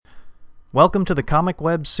Welcome to the Comic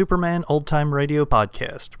Web Superman Old Time Radio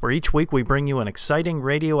Podcast, where each week we bring you an exciting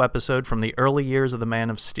radio episode from the early years of the Man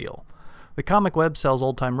of Steel. The Comic Web sells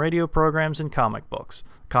old-time radio programs and comic books.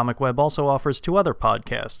 Comic Web also offers two other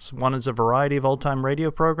podcasts. One is a variety of old-time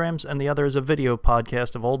radio programs, and the other is a video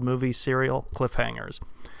podcast of old movies, serial, cliffhangers.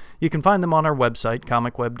 You can find them on our website,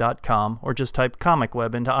 comicweb.com, or just type Comic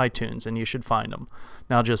Web into iTunes and you should find them.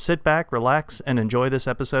 Now just sit back, relax, and enjoy this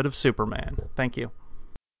episode of Superman. Thank you.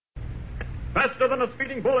 Faster than a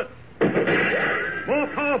speeding bullet. More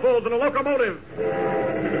powerful than a locomotive.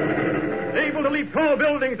 Able to leap tall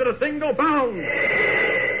buildings at a single bound.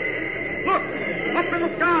 Look! Up in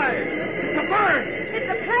the sky! It's a bird! It's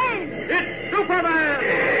a plane! It's Superman!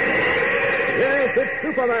 Yes, it's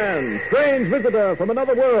Superman, strange visitor from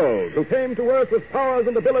another world, who came to Earth with powers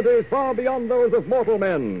and abilities far beyond those of mortal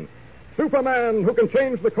men. Superman, who can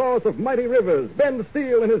change the course of mighty rivers, bend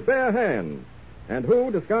steel in his bare hands, and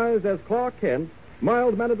who, disguised as Clark Kent,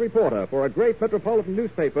 mild-mannered reporter for a great metropolitan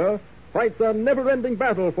newspaper, fights a never-ending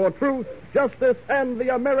battle for truth, justice, and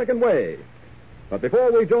the American way. But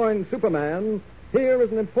before we join Superman, here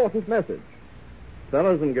is an important message.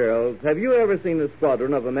 Fellows and girls, have you ever seen a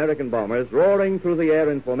squadron of American bombers roaring through the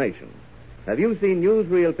air in formation? Have you seen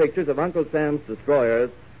newsreel pictures of Uncle Sam's destroyers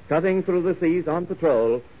cutting through the seas on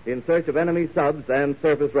patrol in search of enemy subs and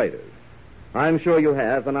surface raiders? I'm sure you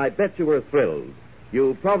have, and I bet you were thrilled.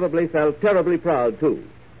 You probably felt terribly proud, too.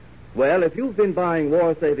 Well, if you've been buying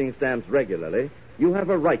war-saving stamps regularly, you have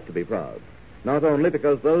a right to be proud. Not only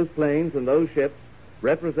because those planes and those ships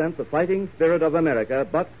represent the fighting spirit of America,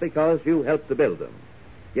 but because you helped to build them.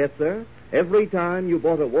 Yes, sir, every time you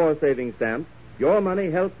bought a war-saving stamp, your money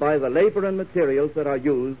helped buy the labor and materials that are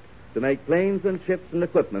used to make planes and ships and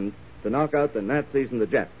equipment to knock out the Nazis and the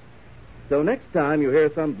Japs. So next time you hear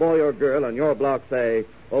some boy or girl on your block say,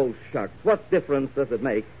 "Oh, shucks, what difference does it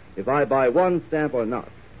make if I buy one stamp or not?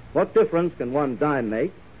 What difference can one dime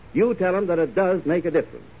make?" You tell them that it does make a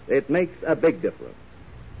difference. It makes a big difference.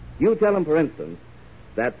 You tell them, for instance,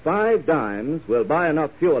 that 5 dimes will buy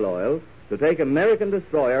enough fuel oil to take an American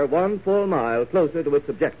destroyer 1 full mile closer to its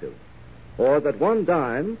objective, or that 1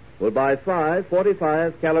 dime will buy 5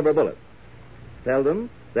 .45 caliber bullets. Tell them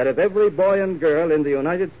that if every boy and girl in the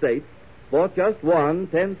United States bought just one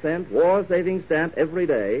 10-cent war-saving stamp every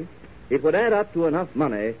day, it would add up to enough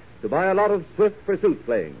money to buy a lot of swift pursuit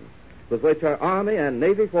planes with which our Army and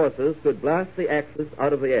Navy forces could blast the Axis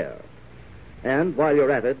out of the air. And while you're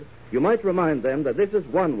at it, you might remind them that this is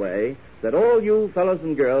one way that all you fellows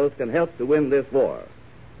and girls can help to win this war.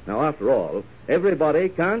 Now, after all, everybody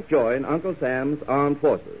can't join Uncle Sam's armed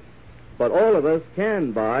forces, but all of us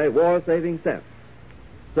can buy war-saving stamps.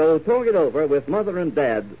 So talk it over with Mother and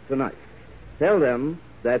Dad tonight. Tell them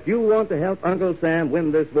that you want to help Uncle Sam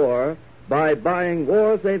win this war by buying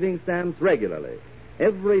war-saving stamps regularly,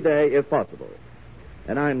 every day if possible.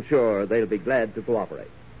 And I'm sure they'll be glad to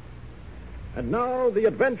cooperate. And now, the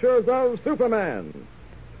adventures of Superman.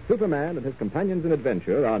 Superman and his companions in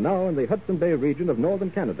adventure are now in the Hudson Bay region of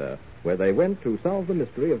northern Canada, where they went to solve the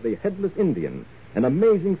mystery of the Headless Indian, an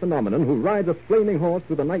amazing phenomenon who rides a flaming horse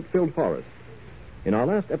through the night-filled forest. In our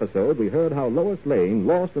last episode, we heard how Lois Lane,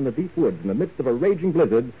 lost in the deep woods in the midst of a raging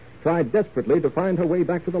blizzard, tried desperately to find her way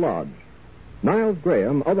back to the lodge. Niles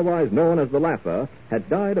Graham, otherwise known as the Laugher, had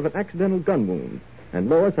died of an accidental gun wound,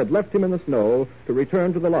 and Lois had left him in the snow to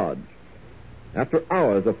return to the lodge. After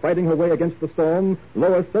hours of fighting her way against the storm,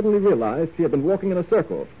 Lois suddenly realized she had been walking in a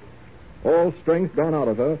circle. All strength gone out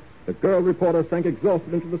of her, the girl reporter sank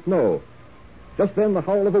exhausted into the snow. Just then the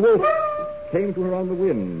howl of a wolf came to her on the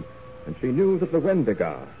wind, and she knew that the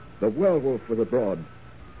Wendigo, the werewolf, was abroad.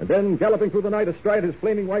 And then, galloping through the night astride his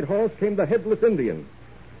flaming white horse, came the Headless Indian.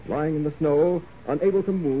 Lying in the snow, unable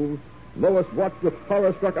to move, Lois watched with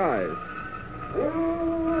horror-struck eyes.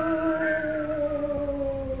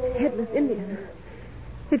 Headless Indian.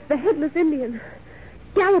 It's the Headless Indian,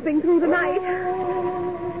 galloping through the night.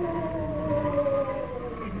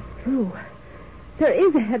 It's true. There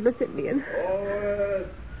is a Headless Indian.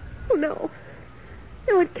 Oh, no.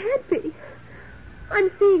 No, it can't be. I'm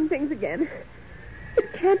seeing things again.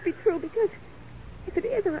 It can't be true, because if it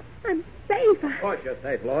is, I'm safe. Of course you're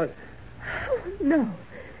safe, Lois. Oh, no.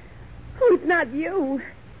 Oh, it's not you.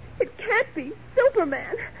 It can't be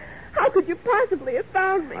Superman. How could you possibly have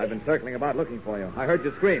found me? I've been circling about looking for you. I heard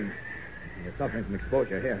you scream. You're suffering from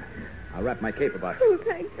exposure. Here, I'll wrap my cape about you. Oh,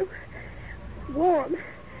 thank you. Warm.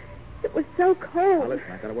 It was so cold. Now,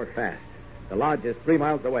 listen, I've got to work fast. The lodge is 3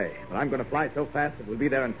 miles away, but I'm going to fly so fast that we'll be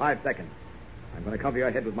there in 5 seconds. I'm going to cover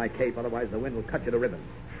your head with my cape, otherwise the wind will cut you to ribbons.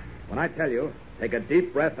 When I tell you, take a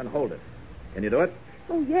deep breath and hold it. Can you do it?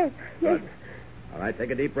 Oh, yes. Good. All right,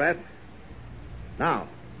 take a deep breath. Now,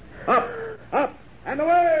 up, and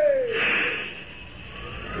away!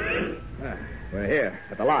 We're here,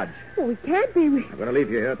 at the lodge. Oh, we can't be. I'm going to leave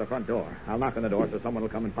you here at the front door. I'll knock on the door so someone will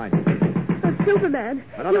come and find you. Superman.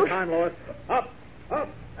 Another time, Lois. Up,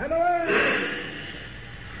 and away!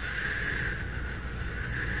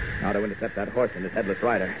 Now to intercept that horse and his headless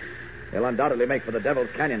rider. They'll undoubtedly make for the Devil's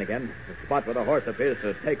Canyon again, the spot where the horse appears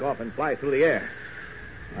to take off and fly through the air.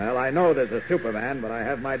 Well, I know there's a Superman, but I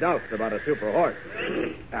have my doubts about a super horse.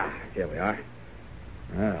 Here we are.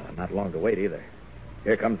 Well, not long to wait either.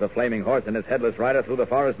 Here comes the flaming horse and his headless rider through the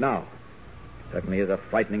forest now. Certainly is a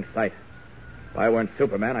frightening sight. If I weren't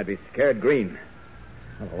Superman, I'd be scared green.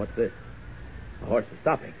 Oh, what's this? The horse is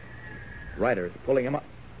stopping. The rider is pulling him up.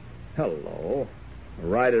 Hello. The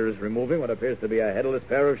rider is removing what appears to be a headless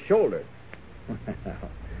pair of shoulders.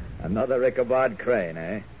 Another Ichabod Crane,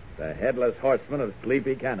 eh? The headless horseman of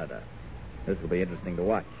sleepy Canada. This will be interesting to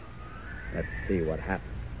watch. Let's see what happens.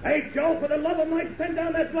 Hey, Joe, for the love of Mike, send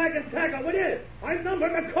down that flag and tackle, will you? I'm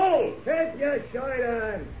numbered the cold. Take your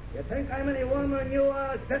shirt on. You think I'm any warmer than you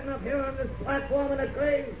are sitting up here on this platform in a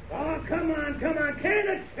train? Oh, come on. Can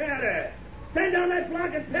it chatter? Send down that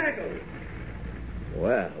block and tackle.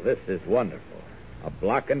 Well, this is wonderful. A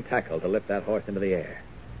block and tackle to lift that horse into the air.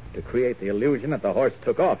 To create the illusion that the horse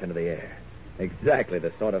took off into the air. Exactly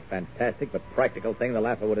the sort of fantastic but practical thing the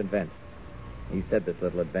Laffer would invent. He said this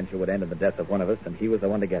little adventure would end in the death of one of us, and he was the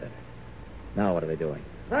one to get it. Now what are they doing?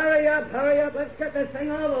 Hurry up. Let's get this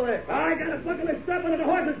thing over with. I got a bucket of stuff into the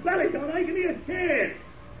horse's belly, don't I? Give me a chance.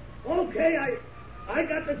 Okay, I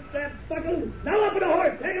got the strap buckled. Now up with the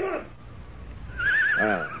horse. Take him up.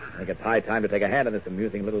 Well, I think it's high time to take a hand in this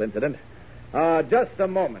amusing little incident. Just a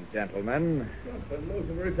moment, gentlemen.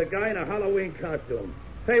 Lucifer, it's a guy in a Halloween costume.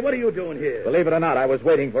 Hey, what are you doing here? Believe it or not, I was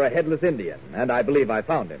waiting for a headless Indian, and I believe I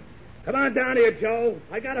found him. Come on down here, Joe.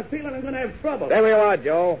 I got a feeling I'm going to have trouble. There we are,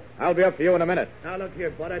 Joe. I'll be up for you in a minute. Now, look here,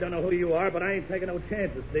 bud. I don't know who you are, but I ain't taking no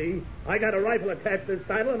chances, see? I got a rifle attached to this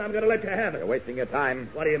saddle, and I'm going to let you have it. You're wasting your time.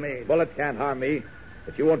 What do you mean? Bullets can't harm me,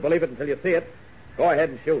 but you won't believe it until you see it. Go ahead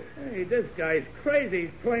and shoot. Hey, this guy's crazy.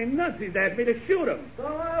 He's playing nuts. He's asked me to shoot him.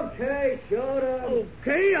 Okay, shoot him.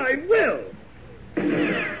 Okay, I will.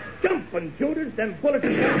 Jumping shooters, them bullets are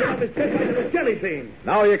coming off his chest like little jelly beans.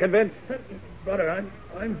 Now you're convinced? Brother,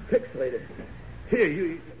 I'm fixated. Here,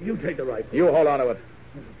 you take the rifle. You hold on to it.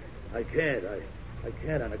 I can't. I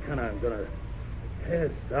can't on account I'm going to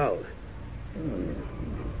pass out.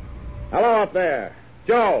 Hello up there.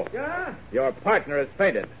 Joe. Yeah? Your partner has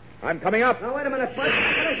fainted. I'm coming up. Now, wait a minute, bud.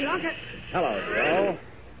 Hello, Joe.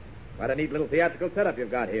 What a neat little theatrical setup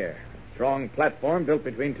you've got here. Strong platform built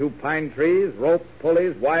between two pine trees, ropes,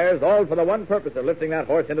 pulleys, wires, all for the one purpose of lifting that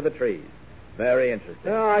horse into the trees. Very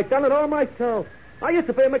interesting. I done it all myself. I used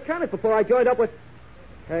to be a mechanic before I joined up with...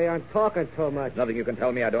 Hey, I'm talking too much. Nothing you can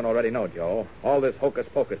tell me I don't already know, Joe. All this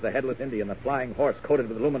hocus-pocus, the headless Indian, the flying horse coated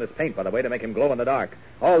with luminous paint, by the way, to make him glow in the dark.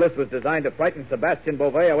 All this was designed to frighten Sebastian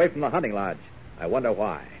Beauvais away from the hunting lodge. I wonder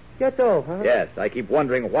why. Get off, huh? Yes, I keep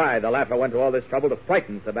wondering why the Laffer went to all this trouble to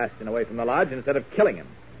frighten Sebastian away from the lodge instead of killing him.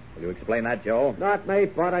 Will you explain that, Joe? Not me,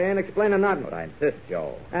 bud. I ain't explaining nothing. But I insist,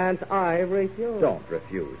 Joe. And I refuse. Don't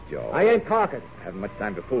refuse, Joe. I ain't talking. I haven't much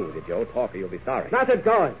time to fool with you, Joe. Talk or you'll be sorry. Nothing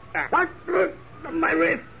going. My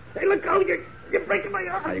wrist. Hey, look out. You're breaking my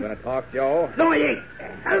arm. Are you going to talk, Joe? No, I ain't.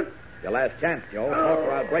 Help. Your last chance, Joe. Talk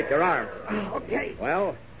or I'll break your arm. Okay.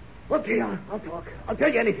 Well? Okay, I'll talk. I'll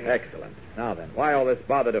tell you anything. Excellent. Now then, why all this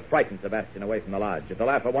bother to frighten Sebastian away from the lodge? If the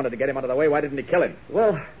Laffer wanted to get him out of the way, why didn't he kill him?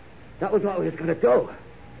 Well, that was all we was going to do.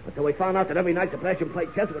 Until we found out that every night Sebastian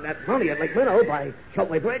played chess with that Money at Lake Minnow by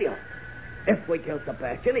shortwave radio. If we killed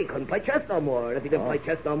Sebastian, he couldn't play chess no more. And if he didn't play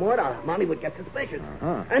chess no more, the Money would get suspicious.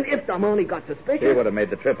 Uh-huh. And if the Money got suspicious... He would have made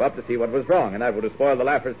the trip up to see what was wrong, and that would have spoiled the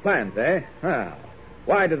Laffer's plans, eh? Well,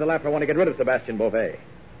 why did the Laffer want to get rid of Sebastian Beauvais?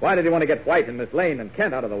 Why did he want to get White and Miss Lane and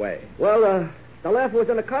Kent out of the way? Well, the Laffer was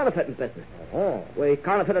in the counterfeiting business. Oh. We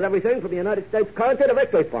counterfeited everything from the United States currency to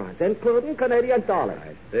victory bonds, including Canadian dollars.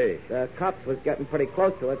 I see. The cops was getting pretty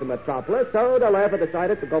close to us in Metropolis, so the Laffer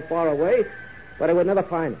decided to go far away, but he would never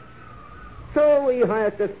find us. So we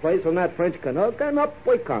hired this place from that French Canuck, and up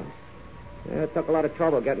we come. It took a lot of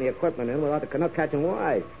trouble getting the equipment in without the Canuck catching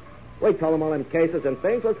wise. We told him all them cases and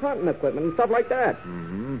things was hunting equipment and stuff like that.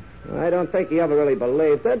 Mm-hmm. I don't think he ever really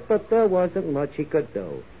believed it, but there wasn't much he could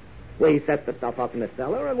do. We set the stuff up in the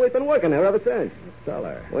cellar, and we've been working there ever since.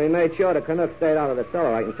 Cellar? We made sure the Canuck stayed out of the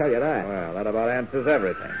cellar, I can tell you that. Well, that about answers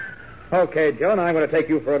everything. Okay, Joe, now I'm going to take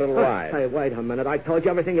you for a little ride. Hey, wait a minute. I told you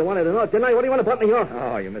everything you wanted to know, didn't I? What do you want to put me off?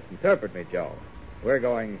 Oh, you misinterpret me, Joe. We're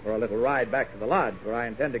going for a little ride back to the lodge where I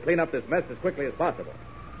intend to clean up this mess as quickly as possible.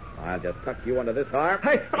 I'll just tuck you under this arm.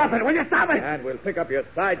 Hey, stop it! Will you stop it? And we'll pick up your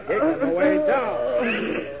sidekick on the way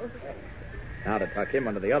down. Now to tuck him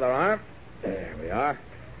under the other arm. There we are.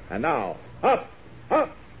 And now, up,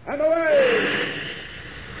 and away!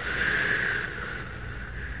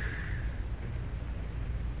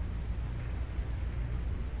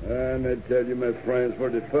 And I tell you, my friends, for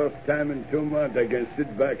the first time in 2 months, I can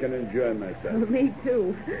sit back and enjoy myself. Me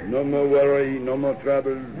too. No more worry, no more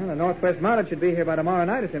trouble. Well, the Northwest Mounted should be here by tomorrow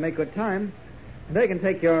night if they make good time. They can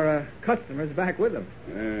take your customers back with them.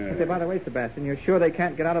 Say, by the way, Sebastian, you're sure they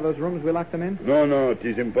can't get out of those rooms we locked them in? No, it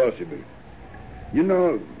is impossible. You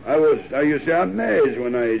know, I used to amazed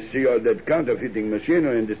when I see all that counterfeiting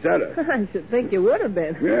machinery in the cellar. I should think you would have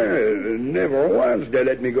been. Yeah, never once they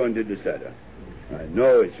let me go into the cellar. I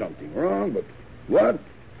know it's something wrong, but what?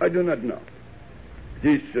 I do not know.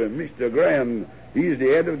 This Mr. Graham, he is the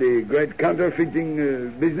head of the great counterfeiting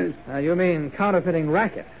business? You mean counterfeiting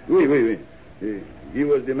racket? Oui. He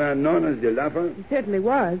was the man known as the Laugher? He certainly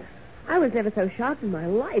was. I was never so shocked in my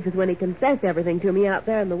life as when he confessed everything to me out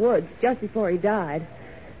there in the woods just before he died.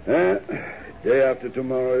 Day after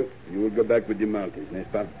tomorrow, you will go back with the Mounties,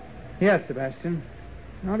 n'est-ce pas? Yes, Sebastian.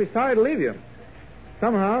 I'll be sorry to leave you.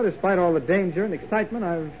 Somehow, despite all the danger and excitement,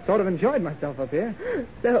 I've sort of enjoyed myself up here.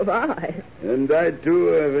 So have I. And I, too,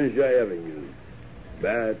 have enjoyed having you.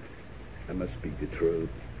 But I must speak the truth.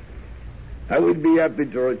 I would be happy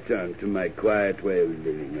to return to my quiet way of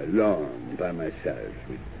living alone by myself,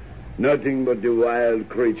 with nothing but the wild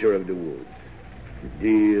creature of the woods. The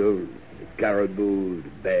deer, the caribou, the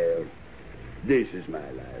bear. This is my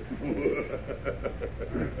life.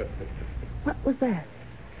 What was that?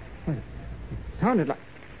 Sounded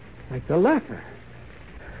like the Laugher.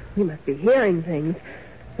 We must be hearing things.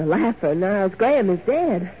 The Laugher, Niles Graham, is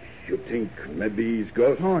dead. You think maybe he's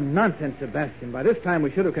ghost? Oh, nonsense, Sebastian. By this time, we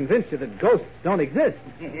should have convinced you that ghosts don't exist.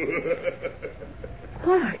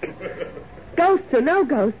 Clark, ghosts or no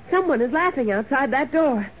ghosts, someone is laughing outside that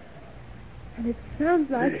door. And it sounds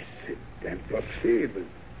like... C'est impossible.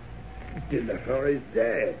 The Laugher is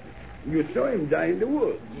dead. You saw him die in the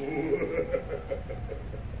woods.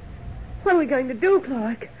 What are we going to do,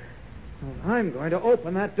 Clark? Well, I'm going to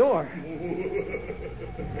open that door.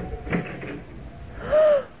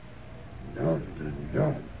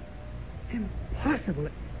 No. Impossible.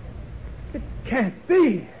 It can't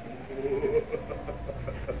be.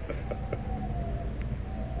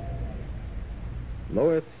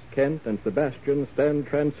 Lois, Kent, and Sebastian stand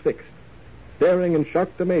transfixed, staring in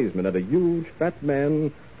shocked amazement at a huge, fat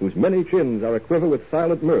man whose many chins are aquiver with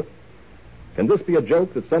silent mirth. Can this be a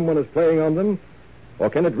joke that someone is playing on them? Or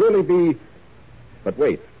can it really be... But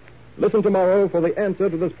wait. Listen tomorrow for the answer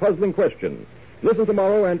to this puzzling question. Listen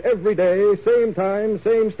tomorrow and every day, same time,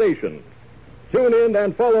 same station. Tune in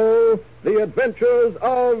and follow The Adventures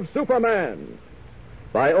of Superman.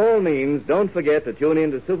 By all means, don't forget to tune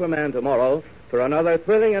in to Superman tomorrow for another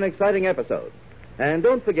thrilling and exciting episode. And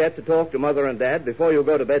don't forget to talk to Mother and Dad before you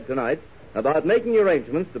go to bed tonight about making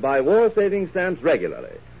arrangements to buy war-saving stamps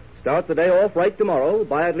regularly. Start the day off right tomorrow.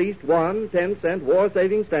 Buy at least 1 10-cent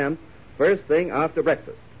war-saving stamp first thing after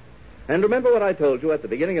breakfast. And remember what I told you at the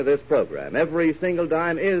beginning of this program. Every single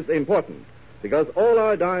dime is important because all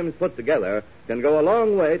our dimes put together can go a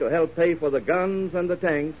long way to help pay for the guns and the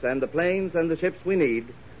tanks and the planes and the ships we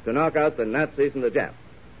need to knock out the Nazis and the Japs.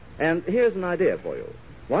 And here's an idea for you.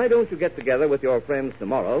 Why don't you get together with your friends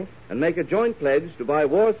tomorrow and make a joint pledge to buy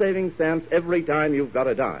war-saving stamps every time you've got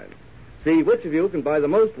a dime? See which of you can buy the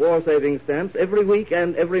most war-saving stamps every week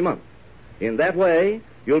and every month. In that way,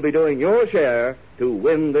 you'll be doing your share to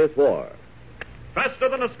win this war. Faster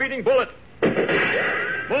than a speeding bullet.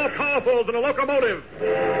 More powerful than a locomotive.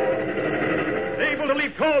 Able to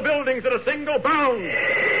leap tall buildings at a single bound.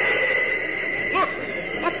 Look,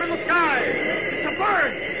 up in the sky. It's a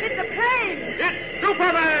bird. It's a plane. It's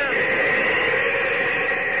Superman.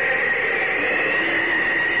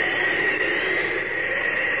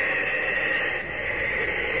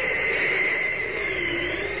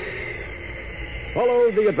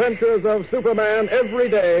 Follow the adventures of Superman every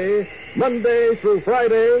day, Monday through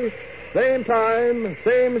Friday, same time,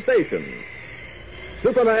 same station.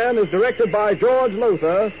 Superman is directed by George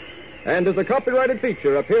Luther and is a copyrighted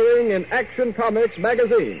feature appearing in Action Comics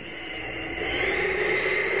magazine.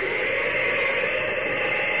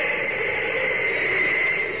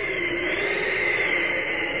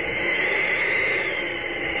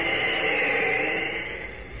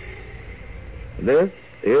 This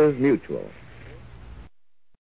is Mutual.